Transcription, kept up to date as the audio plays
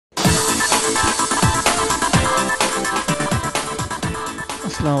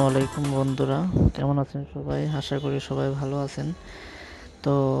আসসালামু আলাইকুম বন্ধুরা, কেমন আছেন সবাই? আশা করি সবাই ভালো আছেন।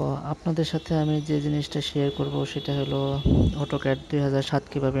 তো আপনাদের সাথে আমি যে জিনিসটা শেয়ার করব সেটা হলো AutoCAD 2007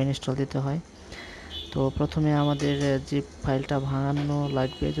 কীভাবে ইনস্টল দিতে হয়। তো প্রথমে আমাদের জিপ ফাইলটা ভাঙানো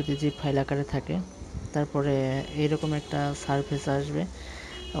লাগবে যদি জিপ ফাইল আকারে থাকে। তারপরে এইরকম একটা সারফেস আসবে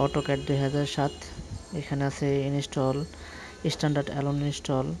AutoCAD 2007, এখানে আছে ইনস্টল স্ট্যান্ডার্ড অ্যালোন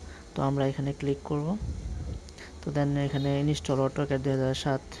ইনস্টল। তো আমরা এখানে ক্লিক করব। তো দেন এখানে ইনস্টল AutoCAD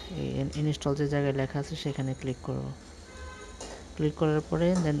 2007 এই ইনস্টল যে জায়গায় লেখা আছে সেখানে ক্লিক করব। ক্লিক করার পরে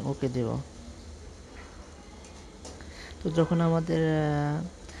দেন ওকে দেব। তো যখন আমাদের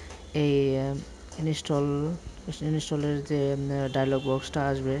এই ইনস্টলের যে ডায়লগ বক্সটা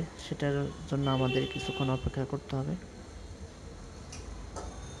আসবে সেটার জন্য আমাদের কিছুক্ষণ অপেক্ষা করতে হবে।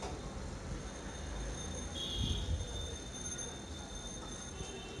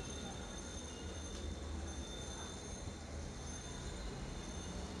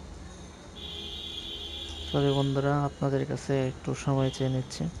 সরি বন্ধুরা, আপনাদের কাছে একটু সময় চেয়ে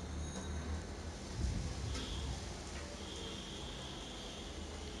নিচ্ছি।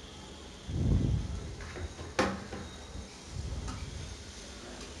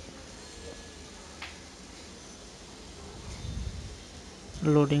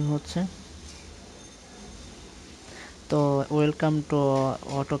 লোডিং হচ্ছে। তো ওয়েলকাম টু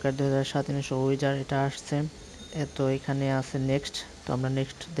AutoCAD 2007 ইনস্টল উইজার এটা আসছে। তো এখানে আছে নেক্সট, তো আমরা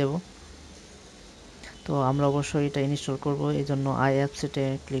নেক্সট দেব। তো আমরা অবশ্যই এটা ইনস্টল করব, এই জন্য আই অ্যাপসেটে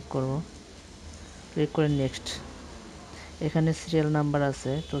ক্লিক করব। ক্লিক করে নেক্সট। এখানে সিরিয়াল নাম্বার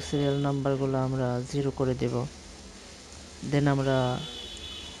আছে, তো সিরিয়াল নাম্বারগুলো আমরা 0 করে দেব। দেন আমরা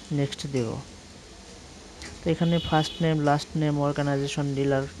নেক্সট দেব। তো এখানে first name, last name, organisation,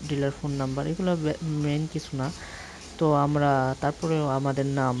 dealer phone number, এগুলো মেইন কিছু না। তো আমরা তারপরেও আমাদের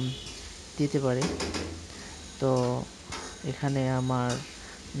নাম দিতে পারি। তো এখানে আমার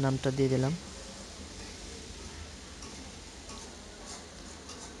নামটা দিয়ে দিলাম।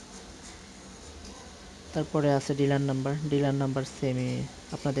 তারপরে আছে ডিলার নাম্বার সেমই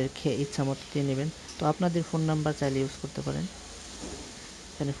আপনাদের ইচ্ছা মতো দিয়ে নেবেন। তো আপনাদের ফোন নাম্বার চাইলে ইউজ করতে পারেন।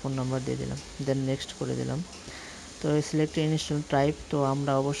 এখানে ফোন নাম্বার দিয়ে দিলাম, দেন নেক্সট করে দিলাম। তো সিলেক্ট ইনস্টল টাইপ, তো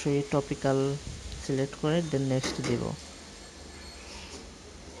আমরা অবশ্যই টপিক্যাল সিলেক্ট করে দেন নেক্সট দিব।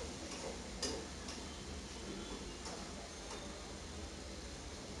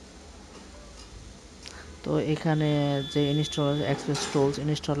 তো এখানে যে install access tools,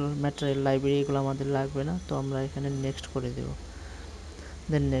 install material, library, এগুলো আমাদের লাগবে না। তো আমরা এখানে নেক্সট করে দেব,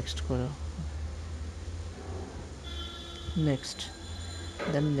 দেন নেক্সট করো, নেক্সট,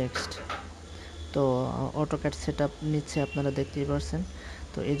 দেন নেক্সট। তো অটোক্যাড সেটআপ নিচ্ছে, আপনারা দেখতেই পারছেন।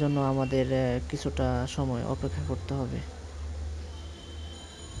 তো এই জন্য আমাদের কিছুটা সময় অপেক্ষা করতে হবে।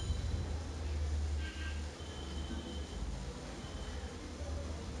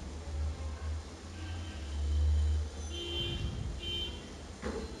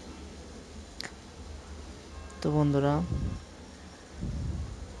 তো বন্ধুরা,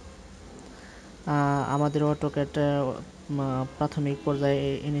 আমাদের অটোক্যাড প্রাথমিক পর্যায়ে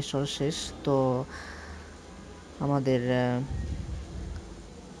ইনস্টল শেষ। তো আমাদের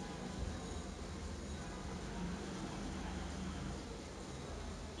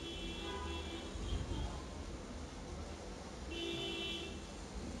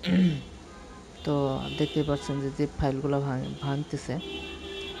তো দেখতে পাচ্ছেন যে ফাইলগুলো ভাঙতেছে।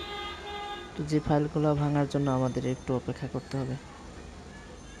 তো যে ফাইলগুলো ভাঙার জন্য আমাদের একটু অপেক্ষা করতে হবে।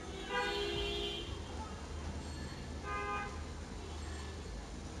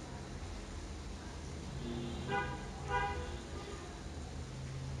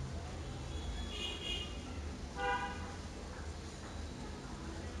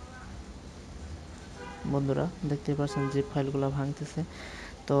 বন্ধুরা দেখতে পাচ্ছেন যে ফাইলগুলো ভাঙতেছে।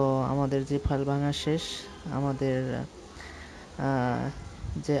 তো আমাদের যে ফাইল ভাঙা শেষ, আমাদের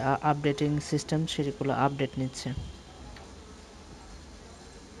যে আপডেটিং সিস্টেম সেগুলো আপডেট নিচ্ছে।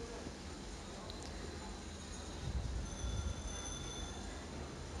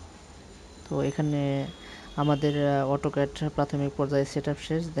 তো এখানে আমাদের অটোক্যাড প্রাথমিক পর্যায়ে সেটআপ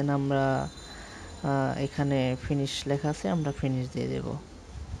শেষ। দেন আমরা এখানে ফিনিশ লেখা আছে, আমরা ফিনিশ দিয়ে দেব।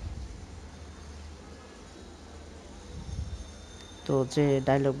 তো যে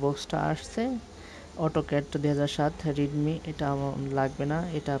ডায়লগ বক্সটা আসছে AutoCAD 2007 রিডমি, এটা আমার লাগবে না,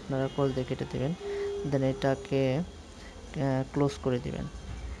 এটা আপনারা কল দিয়ে কেটে দেবেন। দেন এটাকে ক্লোজ করে দিবেন।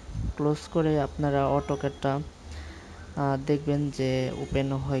 ক্লোজ করে আপনারা অটোক্যাডটা দেখবেন যে ওপেন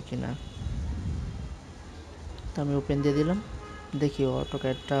হয় কিনা। তো আমি ওপেন দিয়ে দিলাম, দেখি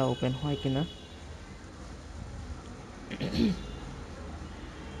অটোক্যাডটা ওপেন হয় কিনা।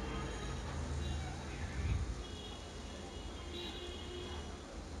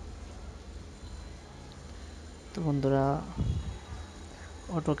 তো বন্ধুরা,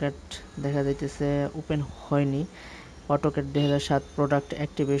 অটোক্যাড দেখা যাইতেছে ওপেন হয়নি। অটোক্যাড 2007 প্রোডাক্ট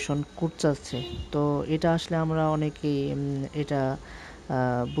অ্যাক্টিভেশন কোড চাচ্ছে। তো এটা আসলে আমরা অনেকেই এটা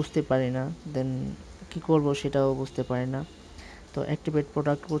বুঝতে পারি না, দেন কি করব সেটাও বুঝতে পারি না। তো অ্যাক্টিভেট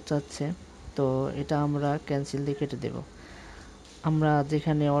প্রোডাক্ট কোড চাচ্ছে, তো এটা আমরা ক্যান্সেল দিয়ে কেটে দেব। আমরা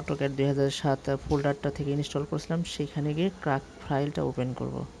যেখানে অটোক্যাড 2007 ফোল্ডারটা থেকে ইনস্টল করেছিলাম সেখানে গিয়ে ক্র্যাক ফাইলটা ওপেন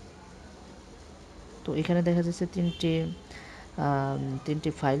করব। তো এখানে দেখা যাচ্ছে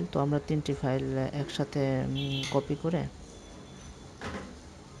তিনটি ফাইল। তো আমরা তিনটি ফাইল একসাথে কপি করে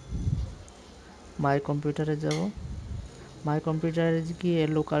মাই কম্পিউটারে যাব। মাই কম্পিউটারে গিয়ে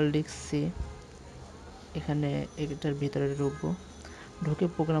লোকাল ডিস্ক সি, এখানে এটার ভিতরে ঢুকবো, ঢুকে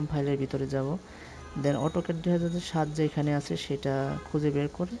প্রোগ্রাম ফাইলের ভিতরে যাব। দেন অটোক্যাড 2007 যেখানে আছে সেটা খুঁজে বের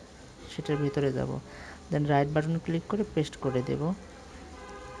করে সেটার ভিতরে যাব। দেন রাইট বাটন ক্লিক করে পেস্ট করে দেব।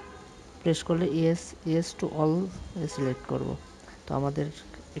 প্রেস করলে ইয়েস টু অল সিলেক্ট করব। তো আমাদের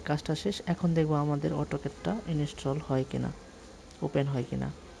এই কাজটা শেষ। এখন দেখব আমাদের অটোক্যাডটা ইনস্টল হয় কিনা, ওপেন হয় কিনা।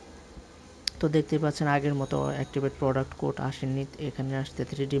 তো দেখতেই পাচ্ছেন আগের মতো অ্যাক্টিভেট প্রোডাক্ট কোড আসেনি, এখানে আসছে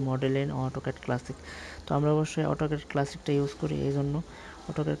 3D model in AutoCAD classic. তো আমরা অবশ্যই অটোক্যাড ক্লাসিকটা ইউজ করি, এই জন্য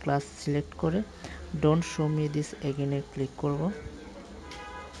অটোক্যাড ক্লাস সিলেক্ট করে don't show me this এগেনে click করব।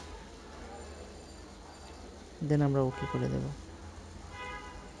 দেন আমরা ওকে করে দেব।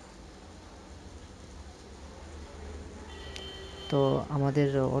 তো আমাদের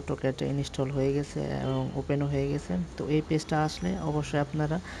অটোক্যাড ইনস্টল হয়ে গেছে এবং ওপেনও হয়ে গেছে। তো এই পেজটা আসলে অবশ্যই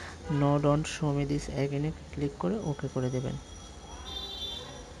আপনারা no don't show me this এগেনে click করে ওকে করে দেবেন।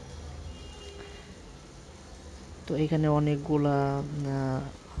 তো এখানে অনেকগুলা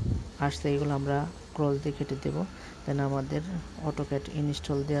আসছে, এগুলো আমরা ক্রস দিয়ে কেটে দেব। দেন আমাদের অটোক্যাড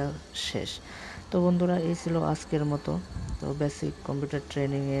ইনস্টল দেওয়া শেষ। তো বন্ধুরা, এই ছিল আজকের মতো। তো বেসিক কম্পিউটার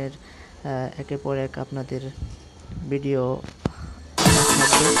ট্রেনিংয়ের একের পর এক আপনাদের ভিডিও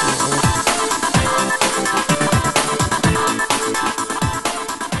থাকবে।